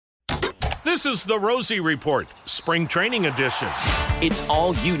This is the Rosie Report, Spring Training Edition. It's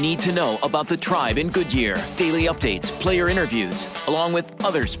all you need to know about the Tribe in Goodyear. Daily updates, player interviews, along with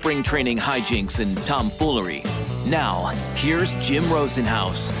other spring training hijinks and tomfoolery. Now, here's Jim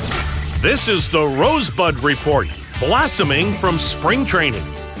Rosenhaus. This is the Rosebud Report, blossoming from spring training.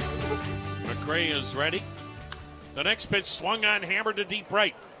 McRae is ready. The next pitch swung on, hammered to deep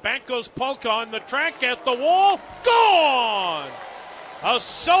right. Back goes Polka on the track at the wall. Gone! A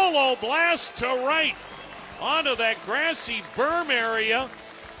solo blast to right onto that grassy berm area.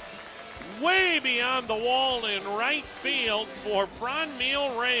 Way beyond the wall in right field for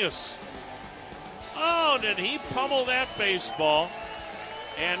Franmil Reyes. Oh, did he pummel that baseball?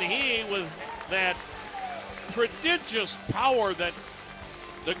 And he, with that prodigious power that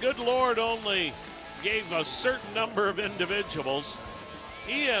the good Lord only gave a certain number of individuals,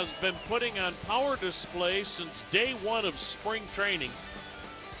 he has been putting on power display since day one of spring training.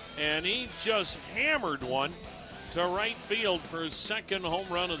 And he just hammered one to right field for his second home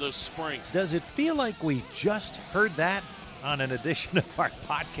run of the spring. Does it feel like we just heard that on an edition of our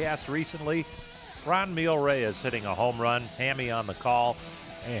podcast recently? Franmil Reyes hitting a home run, Hammy on the call,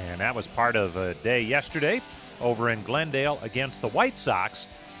 and that was part of a day yesterday over in Glendale against the White Sox,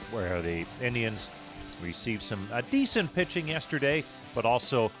 where the Indians received some decent pitching yesterday, but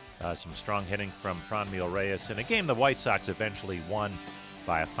also some strong hitting from Franmil Reyes in a game the White Sox eventually won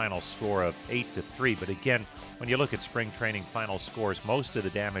by a final score of 8-3. But again, when you look at spring training final scores, most of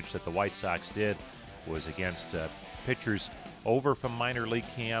the damage that the White Sox did was against pitchers over from minor league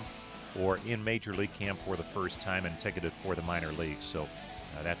camp or in major league camp for the first time and ticketed for the minor leagues. So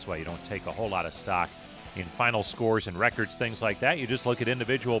that's why you don't take a whole lot of stock in final scores and records, things like that. You just look at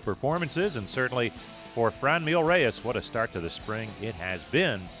individual performances, and certainly for Franmil Reyes, what a start to the spring it has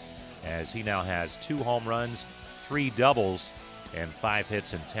been, as he now has 2 home runs, 3 doubles, and 5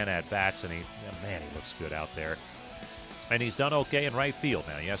 hits and 10 at-bats, and he looks good out there. And he's done okay in right field.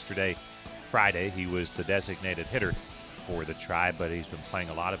 Now, yesterday, Friday, he was the designated hitter for the Tribe, but he's been playing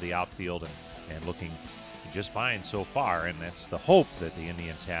a lot of the outfield and looking just fine so far, and that's the hope that the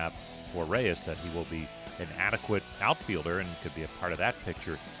Indians have for Reyes, that he will be an adequate outfielder and could be a part of that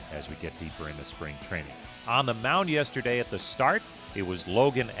picture as we get deeper into spring training. On the mound yesterday at the start, it was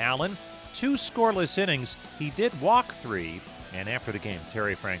Logan Allen. 2 scoreless innings. He did walk 3, and after the game,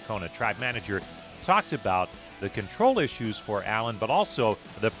 Terry Francona, Tribe manager, talked about the control issues for Allen, but also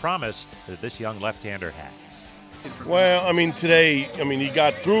the promise that this young left-hander has. Well, today, he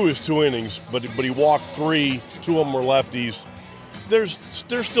got through his 2 innings, but he walked 3. 2 of them were lefties. There's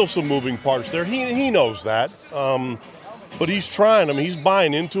still some moving parts there. He knows that, but he's trying. He's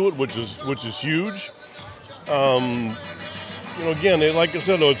buying into it, which is huge. Again, like I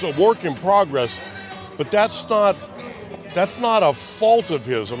said, it's a work in progress, but that's not a fault of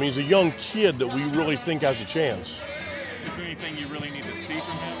his. He's a young kid that we really think has a chance. Is there anything you really need to see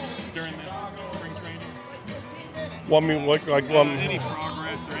from him during this spring training? Well, any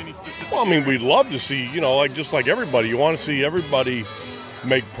progress or any specific? Well, we'd love to see, just like everybody, you want to see everybody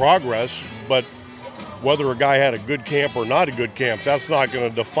make progress, but whether a guy had a good camp or not a good camp, that's not going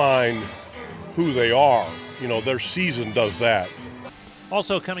to define who they are. Their season does that.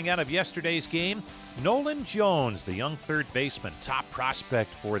 Also coming out of yesterday's game, Nolan Jones, the young third baseman, top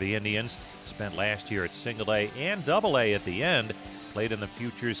prospect for the Indians, spent last year at Single-A and Double-A at the end, played in the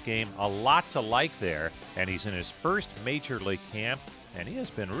Futures game, a lot to like there, and he's in his first major league camp, and he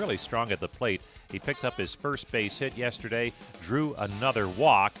has been really strong at the plate. He picked up his first base hit yesterday, drew another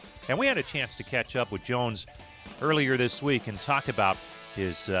walk, and we had a chance to catch up with Jones earlier this week and talk about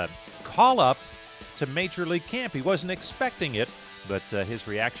his call-up to major league camp. He wasn't expecting it, but his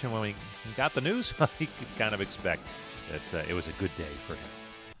reaction when he got the news, he could kind of expect that it was a good day for him.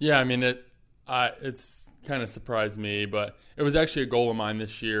 Yeah, it's kind of surprised me, but it was actually a goal of mine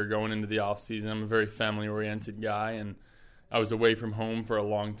this year going into the offseason. I'm a very family-oriented guy, and I was away from home for a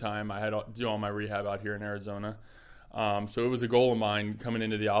long time. I had to do all my rehab out here in Arizona. So it was a goal of mine coming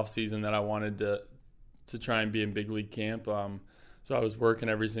into the offseason that I wanted to try and be in big league camp. So I was working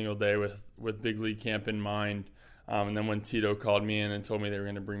every single day with big league camp in mind. And then when Tito called me in and told me they were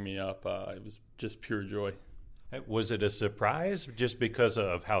going to bring me up, it was just pure joy. Was it a surprise just because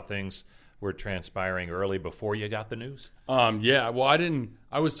of how things were transpiring early before you got the news? Yeah, well,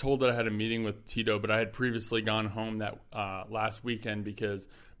 I was told that I had a meeting with Tito, but I had previously gone home that last weekend because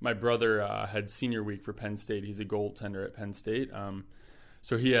my brother had senior week for Penn State. He's a goaltender at Penn State.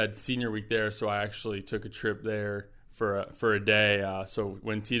 So he had senior week there, so I actually took a trip there for a day. So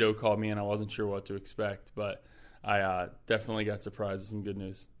when Tito called me in, I wasn't sure what to expect, but I definitely got surprised with some good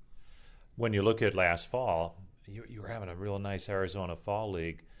news. When you look at last fall, you were having a real nice Arizona Fall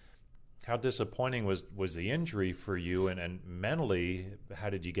League. How disappointing was the injury for you, and mentally, how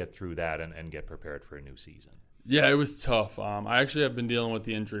did you get through that and get prepared for a new season? Yeah, it was tough. I actually have been dealing with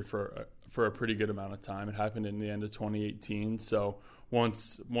the injury for a pretty good amount of time. It happened in the end of 2018. So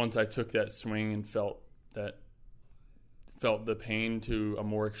once I took that swing and felt the pain to a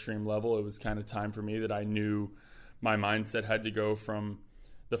more extreme level, it was kind of time for me that I knew my mindset had to go from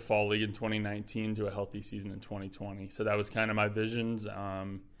the fall league in 2019 to a healthy season in 2020. So that was kind of my visions,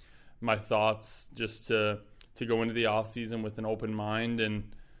 my thoughts, just to go into the off season with an open mind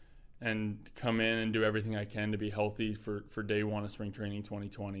and come in and do everything I can to be healthy for day one of spring training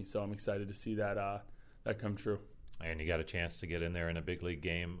 2020. So I'm excited to see that come true. And you got a chance to get in there in a big league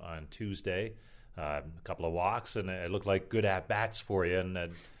game on Tuesday, a couple of walks, and it looked like good at-bats for you. And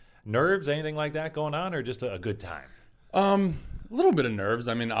nerves, anything like that going on, or just a good time? A little bit of nerves.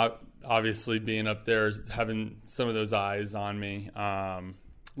 I mean, obviously being up there, having some of those eyes on me, a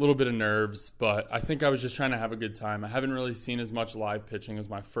little bit of nerves, but I think I was just trying to have a good time. I haven't really seen as much live pitching as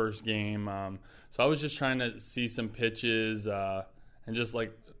my first game, so I was just trying to see some pitches and just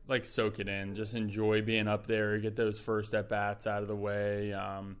like soak it in, just enjoy being up there, get those first at-bats out of the way,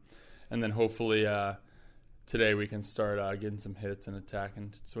 and then hopefully today we can start getting some hits and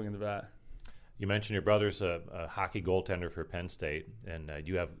attacking, swinging the bat. You mentioned your brother's a hockey goaltender for Penn State, and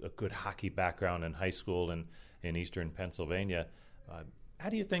you have a good hockey background in high school and in Eastern Pennsylvania. How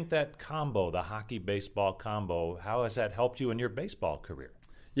do you think that combo, the hockey-baseball combo, how has that helped you in your baseball career?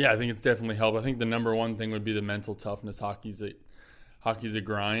 Yeah, I think it's definitely helped. I think the number one thing would be the mental toughness. Hockey's a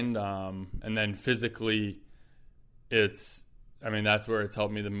grind, and then physically, that's where it's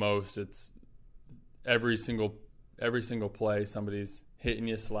helped me the most. It's every single play, somebody's hitting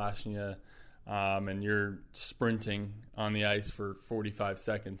you, slashing you, and you're sprinting on the ice for 45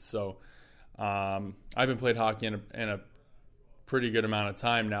 seconds. So I haven't played hockey in a pretty good amount of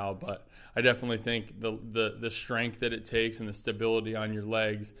time now, but I definitely think the strength that it takes and the stability on your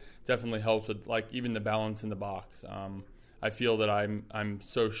legs definitely helps with even the balance in the box. I feel that I'm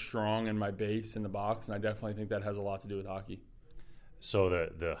so strong in my base in the box, and I definitely think that has a lot to do with hockey. So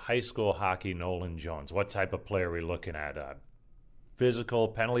the high school hockey Nolan Jones, what type of player are we looking at? A physical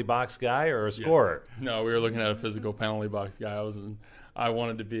penalty box guy or a scorer? Yes. No, we were looking at a physical penalty box guy. I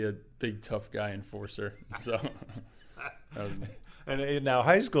wanted to be a big tough guy enforcer. So and now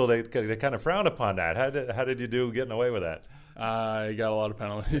high school they kind of frown upon that. How did you do getting away with that? I got a lot of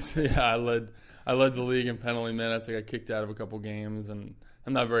penalties. Yeah, I led the league in penalty minutes. I got kicked out of a couple games, and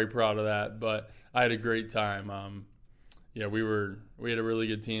I'm not very proud of that. But I had a great time. We had a really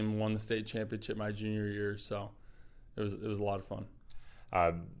good team. Won the state championship my junior year, so it was a lot of fun.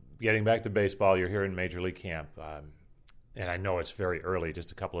 Getting back to baseball, you're here in Major League Camp, and I know it's very early,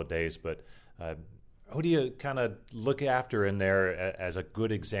 just a couple of days, but who do you kind of look after in there as a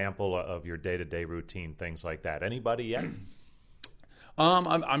good example of your day-to-day routine, things like that? Anybody yet?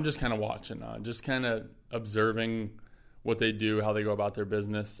 I'm just kind of watching, just kind of observing what they do, how they go about their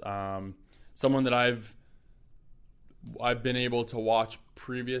business. Someone that I've been able to watch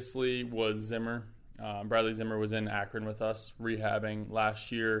previously was Zimmer. Bradley Zimmer was in Akron with us rehabbing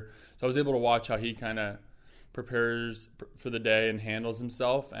last year, so I was able to watch how he kind of prepares for the day and handles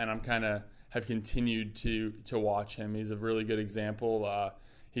himself, and I'm kind of have continued to watch him. He's a really good example.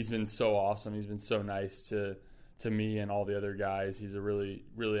 He's been so awesome. He's been so nice to me and all the other guys. He's a really,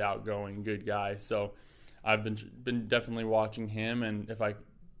 really outgoing, good guy. So I've been definitely watching him, and if I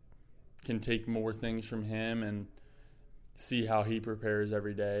can take more things from him and see how he prepares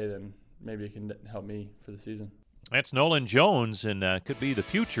every day, then maybe it can help me for the season. That's Nolan Jones, and could be the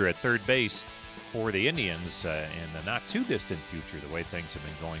future at third base for the Indians in the not-too-distant future, the way things have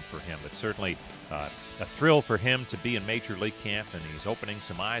been going for him. But certainly a thrill for him to be in Major League Camp, and he's opening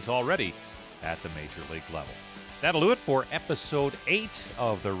some eyes already at the Major League level. That'll do it for Episode 8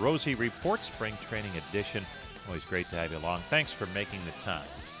 of the Rosie Report Spring Training Edition. Always great to have you along. Thanks for making the time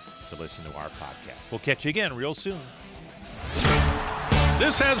to listen to our podcast. We'll catch you again real soon.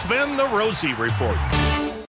 This has been the Rosie Report.